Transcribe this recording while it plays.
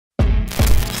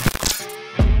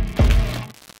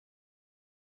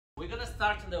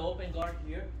start in the open guard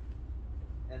here,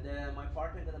 and then my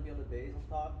partner gonna be on the base on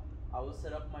top. I will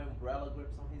set up my umbrella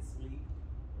grips on his sleeve.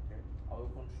 Okay, I will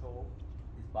control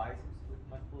his biceps with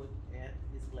my foot and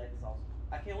his legs also.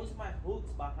 I can use my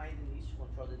hooks behind the knees to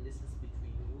control the distance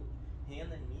between him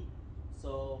and me.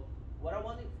 So what I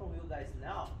want from you guys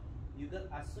now,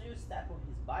 as soon as you step on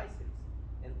his biceps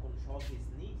and control his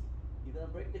knees, you're gonna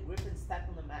break the grip and step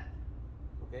on the mat.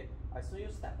 Okay? As soon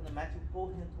as you step on the mat, you pull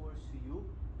him towards you,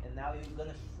 and now you're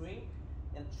gonna shrink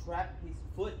and trap his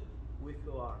foot with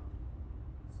your arm.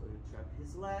 So you trap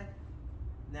his leg.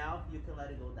 Now you can let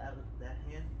it go that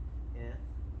hand and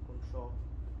control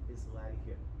his leg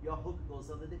here. Your hook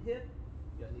goes under the hip,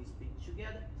 your knees pinch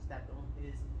together, step on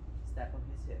his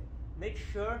hip. Make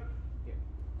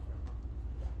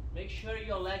sure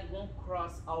your leg won't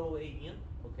cross all the way in,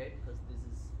 okay? Because this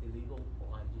is illegal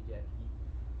on IGJF.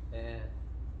 And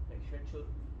make sure to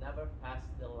never pass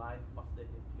the line of the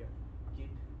hip here.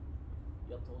 Keep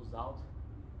your toes out,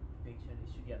 pinch your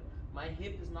knees together. My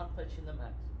hip is not touching the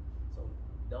mat, so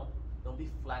don't be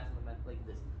flat on the mat like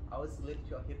this. Always lift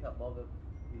your hip above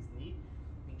his knee,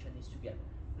 pinch your knees together.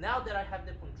 Now that I have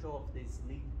the control of the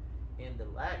sleeve and the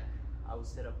leg, I will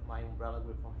set up my umbrella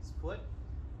grip on his foot,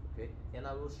 okay, and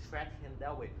I will stretch him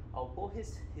that way. I'll pull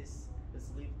his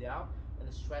sleeve down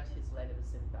and stretch his leg at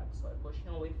the same time. So I push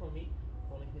him away from me,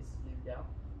 pulling his sleeve down,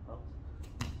 out,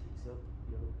 so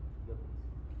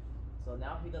so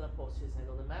now he's gonna post his hand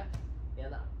on the mat,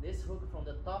 and this hook from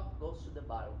the top goes to the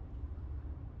bottom.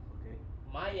 Okay,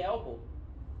 my elbow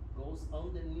goes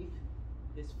underneath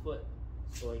his foot,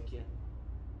 so I can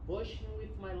push him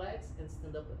with my legs and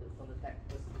stand up from the tech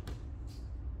position.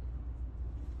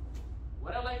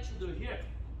 What I like to do here,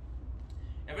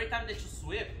 every time that you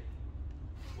sweep,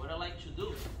 what I like to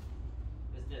do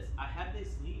is this. I have the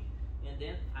sleeve, and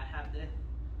then I have the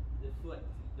foot,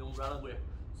 the umbrella grip.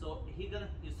 So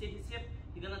you see his hip,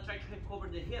 he's gonna try to recover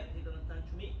the hip, he's gonna turn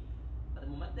to me. At the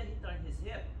moment that he turns his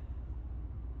hip,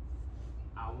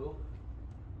 I will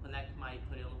connect my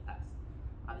Toriano pass.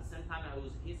 At the same time, I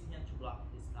use his hand to block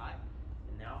his thigh,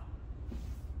 and now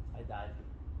I dive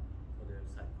for the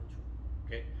side control.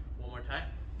 Okay, one more time.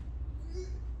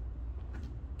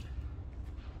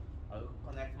 I will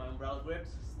connect my umbrella grips,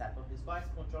 step on his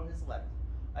bicep, control his legs.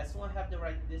 As soon as I have the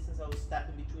right distance, I will step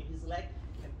in between his leg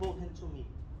and pull him to me.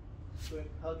 So I'm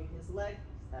hugging his leg,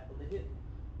 step on the hip.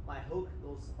 My hook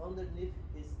goes underneath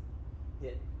his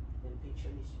hip and pinch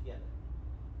your knees together.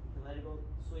 You can let it go,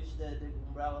 switch the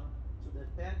umbrella to the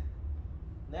pen.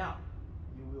 Now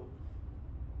you will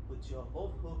put your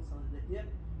both hooks under the hip,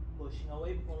 pushing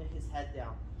away, pulling his head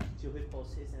down till he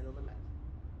posts his hand on the mat.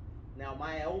 Now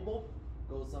my elbow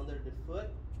goes under the foot,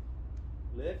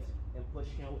 lift and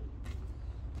pushing away.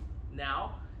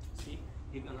 Now see,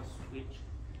 you're gonna switch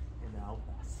and now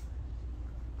pass.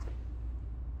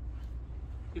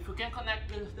 If you can connect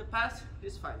the pass,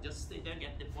 it's fine. Just stay there,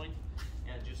 get the point,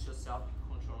 and adjust yourself,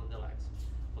 controlling the legs.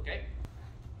 Okay?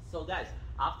 So guys,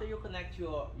 after you connect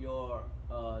your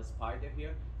spider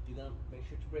here, you're gonna make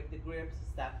sure to break the grips,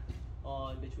 step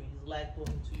on between his leg, pull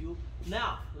him to you.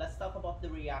 Now, let's talk about the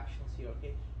reactions here,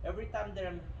 okay? Every time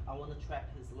that I want to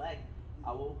trap his leg,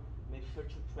 I will make sure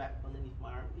to trap underneath my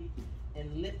armpit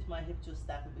and lift my hip to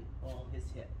step a bit on his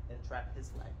hip and trap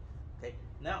his leg. Okay.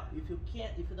 Now, if you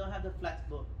don't have the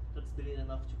flexibility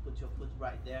enough to put your foot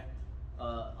right there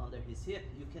under his hip,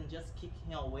 you can just kick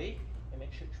him away and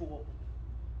make sure to open.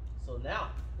 So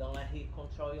now, don't let him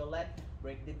control your leg,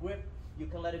 break the grip. You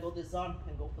can let it go disarm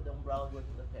and go for the umbrella grip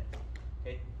of the pen.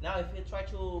 Okay. Now, if you try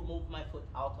to move my foot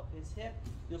out of his hip,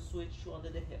 you switch to under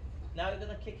the hip. Now you're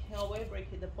gonna kick him away,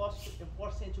 break the posture, and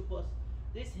force him to put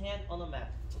this hand on the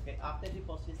mat. Okay. After he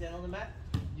puts his hand on the mat,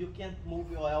 you can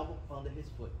move your elbow under his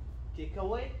foot. Kick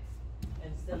away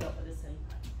and stand up at the same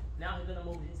time. Now he's gonna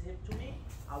move his hip to me.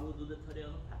 I will do the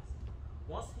Toriano pass.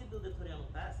 Once he do the Toriano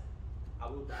pass, I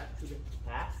will dive to the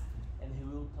pass and he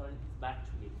will turn his back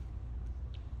to me.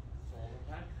 So one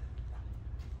more time.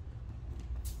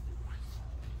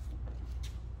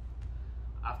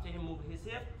 After he move his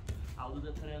hip, I'll do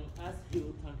the Toriano pass, he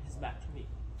will turn his back to me.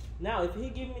 Now if he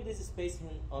give me this space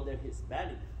under his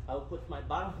belly, I will put my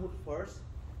bottom hook first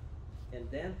and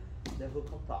then the hook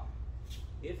on top.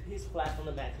 If he's flat on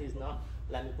the mat, he's not,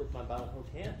 let me put my bottom hook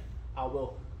in. I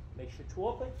will make sure to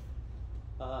open,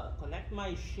 connect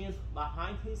my shin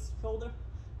behind his shoulder,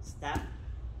 step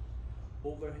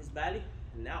over his belly,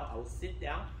 and now I will sit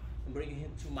down and bring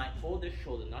him to my other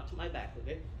shoulder, not to my back,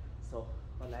 okay? So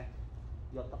connect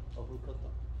your top, or hook on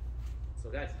top.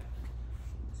 So guys,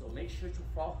 so make sure to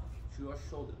fall to your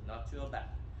shoulder, not to your back.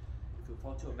 If you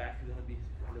fall to your back, you're gonna be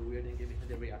weird and give him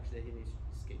the reaction that he needs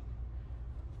to escape.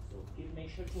 So keep make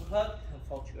sure to hug and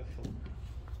fall to your shoulder.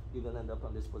 You're gonna end up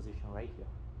on this position right here.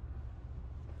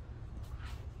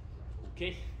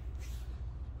 Okay.